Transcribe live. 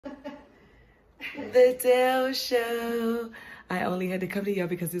The Dell Show. I only had to come to y'all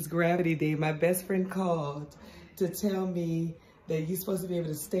because it's Gravity Day. My best friend called to tell me that you're supposed to be able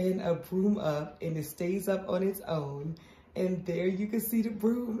to stand a broom up and it stays up on its own. And there you can see the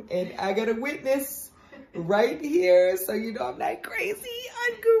broom. And I got a witness right here. So you know I'm not crazy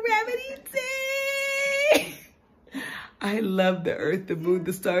on Gravity Day. I love the earth, the moon,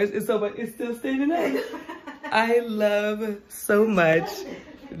 the stars. And so much, it's still standing up. I love so much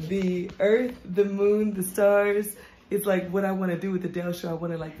the earth, the moon, the stars. It's like what I want to do with the Dell Show. I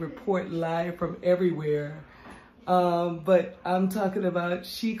want to like report live from everywhere. But I'm talking about,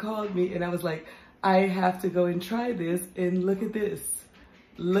 she called me and I was like, I have to go and try this. And look at this.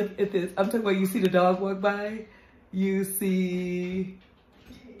 Look at this. I'm talking about, you see the dog walk by? You see,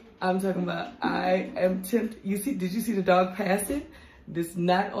 I'm talking about, I am tempted. You see, did you see the dog pass it? This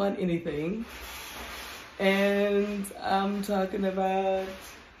not on anything. And I'm talking about,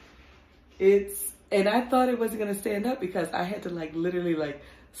 and I thought it wasn't gonna stand up because I had to like literally like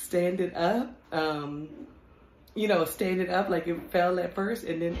stand it up, you know, stand it up like it fell at first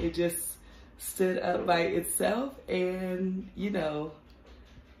and then it just stood up by itself. And you know,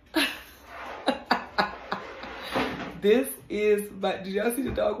 this is, but did y'all see the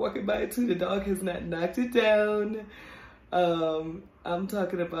dog walking by it too? The dog has not knocked it down. I'm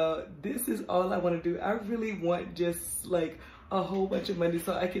talking about, this is all I want to do. I really want just like a whole bunch of money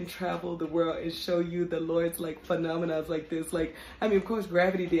so I can travel the world and show you the Lord's like phenomena like this. Like, I mean, of course,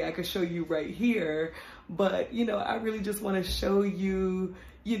 Gravity Day, I could show you right here, but you know, I really just want to show you,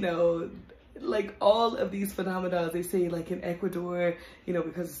 you know, like all of these phenomena. They say like in Ecuador, you know,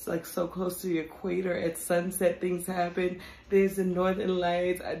 because it's like so close to the equator, at sunset things happen. There's the northern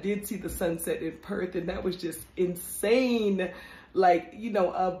lights. I did see the sunset in Perth and that was just insane. Like, you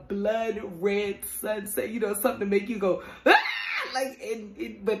know, a blood red sunset, you know, something to make you go, ah! Like,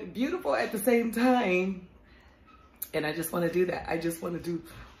 but beautiful at the same time. And I just want to do that. I just want to do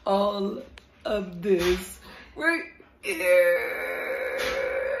all of this right here.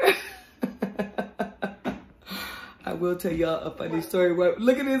 I will tell y'all a funny story.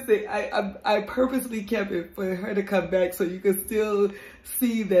 Look at this thing. I purposely kept it for her to come back so you can still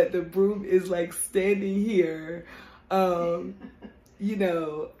see that the broom is like standing here. You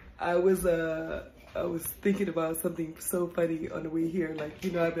know, I was thinking about something so funny on the way here. Like,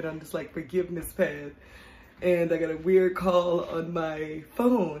 you know, I've been on this like forgiveness path and I got a weird call on my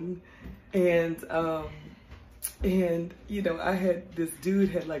phone and you know, I had, this dude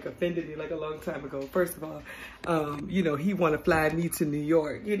had like offended me like a long time ago. First of all, you know, he wanted to fly me to New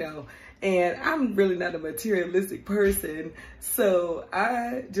York, you know, and I'm really not a materialistic person. So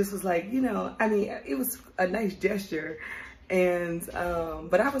I just was like, you know, I mean, it was a nice gesture. And,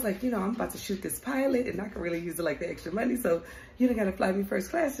 but I was like, you know, I'm about to shoot this pilot and I can really use it like the extra money. So you don't gotta fly me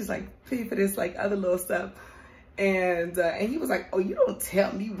first class, just like pay for this, like other little stuff. And he was like, oh, you don't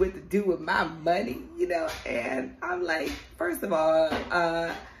tell me what to do with my money, you know? And I'm like, first of all,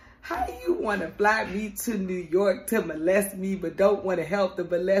 how do you want to fly me to New York to molest me, but don't want to help the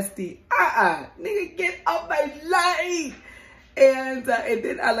molestee? Nigga, get off my line. And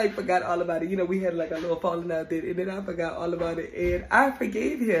then I like forgot all about it. You know, we had like a little falling out there and then I forgot all about it and I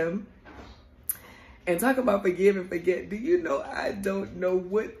forgave him. And talk about forgive and forget. Do you know, I don't know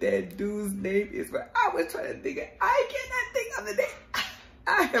what that dude's name is, but I was trying to think of, I cannot think of the name.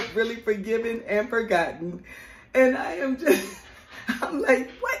 I have really forgiven and forgotten. And I am just, I'm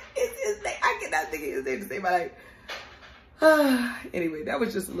like, what is his name? I cannot think of his name to save my life. Anyway, that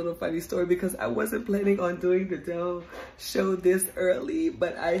was just a little funny story because I wasn't planning on doing the Dell Show this early,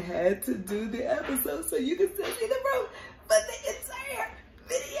 but I had to do the episode so you can still see the room for the entire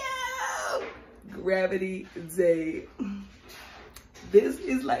video. Gravity Day. This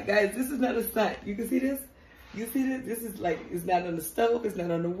is like, guys, this is not a stunt. You can see this? You see this? This is like, it's not on the stove, it's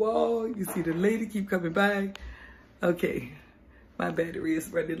not on the wall. You see the lady keep coming by. Okay, my battery is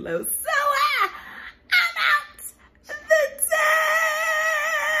running low. So I'm out the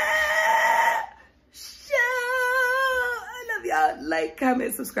show. I love y'all. Like,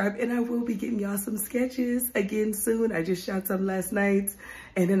 comment, subscribe, and I will be getting y'all some sketches again soon. I just shot some last night.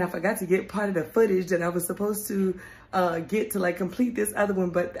 And then I forgot to get part of the footage that I was supposed to get to like complete this other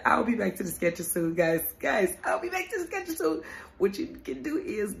one, but I'll be back to the sketches soon, guys. Guys, I'll be back to the sketches soon. What you can do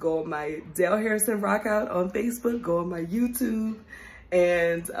is go on my Dale Harrison Rockout on Facebook, go on my YouTube,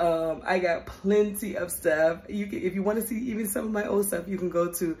 and I got plenty of stuff. You can, if you want to see even some of my old stuff, you can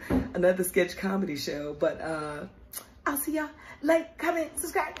go to another sketch comedy show. But I'll see y'all. Like, comment,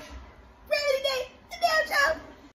 subscribe. Gravity Day, the Dale Show.